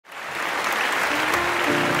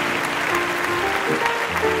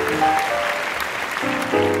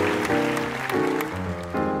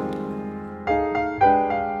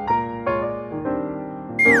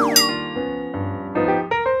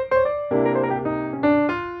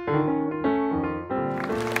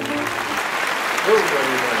Hello,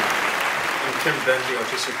 everyone. I'm Tim Benz, the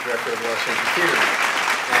Artistic Director of the Los Angeles Theater,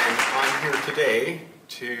 and I'm here today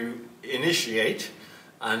to initiate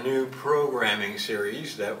a new programming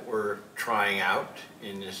series that we're trying out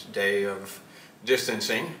in this day of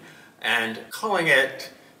distancing, and calling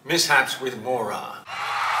it Mishaps with Maura.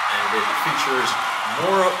 And it features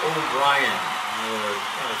Maura O'Brien, one of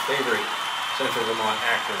our favorite Central Vermont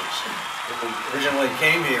actors, who originally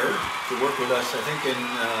came here to work with us, I think, in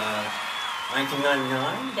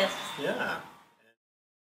 1999? Yes. Yeah.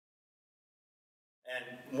 And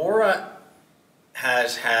Maura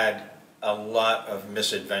has had a lot of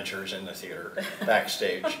misadventures in the theater,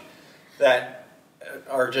 backstage, that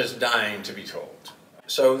are just dying to be told.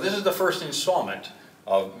 So this is the first installment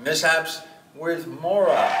of Mishaps with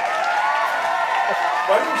Maura.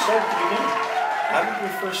 Why don't we start at the beginning?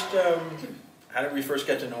 How did we first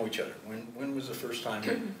get to know each other? When was the first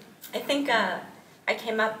time? I think I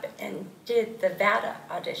came up and did the VADA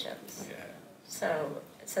auditions. Yeah.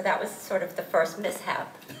 So that was sort of the first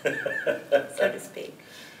mishap, so to speak.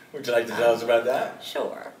 Would you like to tell us about that?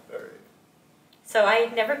 Sure. All right. So I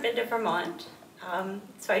had never been to Vermont,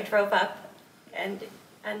 so I drove up, and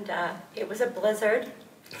it was a blizzard.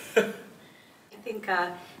 I think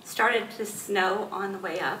started to snow on the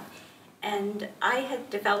way up, and I had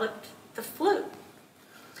developed the flu.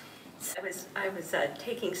 So I was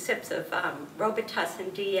taking sips of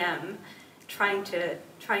Robitussin DM, trying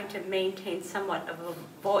to maintain somewhat of a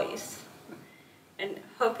voice, and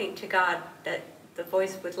hoping to God that the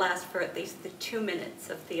voice would last for at least the 2 minutes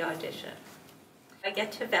of the audition. I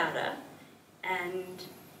get to VADA, and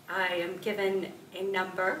I am given a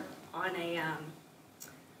number on a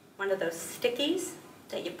one of those stickies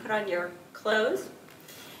that you put on your clothes,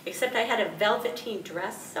 except I had a velveteen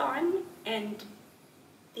dress on, and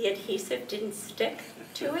the adhesive didn't stick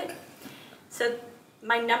to it, so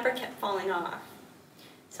my number kept falling off.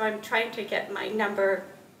 So I'm trying to get my number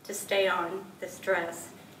to stay on this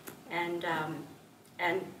dress, and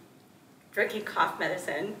drinking cough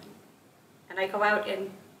medicine, and I go out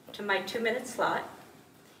into my 2-minute slot,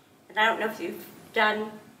 and I don't know if you've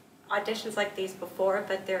done auditions like these before,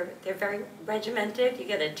 but they're very regimented. You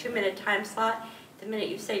get a 2-minute time slot. The minute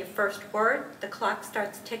you say your first word, the clock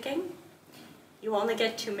starts ticking. You only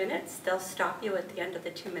get 2 minutes. They'll stop you at the end of the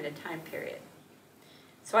 2-minute time period.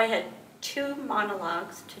 So I had 2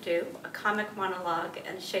 monologues to do, a comic monologue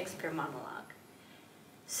and a Shakespeare monologue.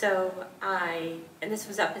 So and this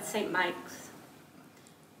was up at St. Mike's,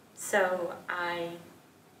 so I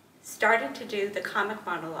started to do the comic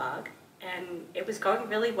monologue, and it was going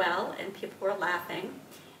really well, and people were laughing,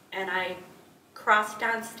 and I crossed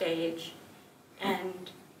downstage, and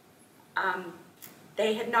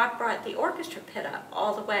they had not brought the orchestra pit up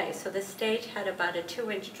all the way, so the stage had about a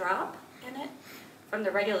 2-inch drop in it from the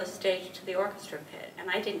regular stage to the orchestra pit, and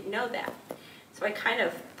I didn't know that. So I kind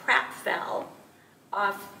of fell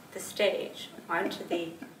off the stage onto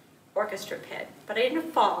the orchestra pit, but I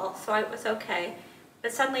didn't fall, so it was okay.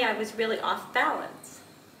 But suddenly I was really off balance,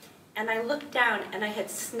 and I looked down, and I had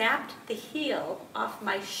snapped the heel off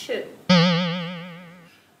my shoe.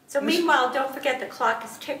 So meanwhile, don't forget the clock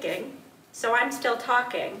is ticking, so I'm still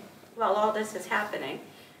talking while all this is happening.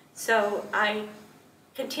 So I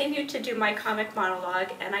continued to do my comic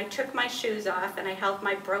monologue, and I took my shoes off, and I held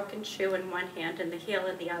my broken shoe in one hand and the heel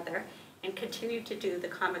in the other, and continued to do the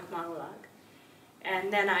comic monologue.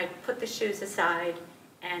 And then I put the shoes aside,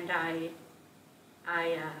 and I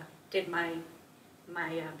did my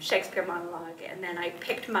Shakespeare monologue, and then I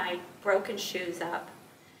picked my broken shoes up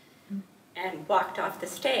and walked off the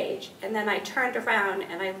stage. And then I turned around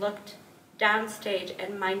and I looked downstage,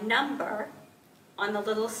 and my number on the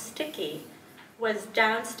little sticky was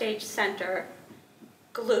downstage center,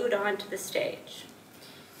 glued onto the stage.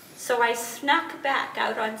 So I snuck back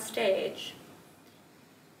out on stage,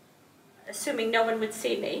 assuming no one would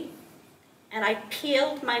see me, and I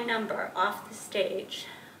peeled my number off the stage,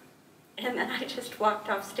 and then I just walked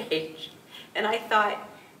off stage. And I thought,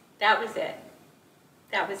 that was it.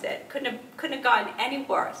 That was it. Couldn't have gone any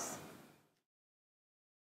worse.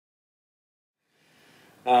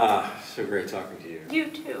 So great talking to you. You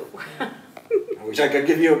too. I wish I could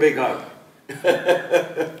give you a big hug.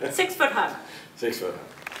 6-foot hug. 6-foot hug.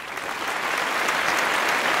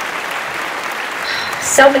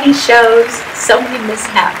 So many shows, so many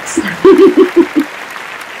mishaps.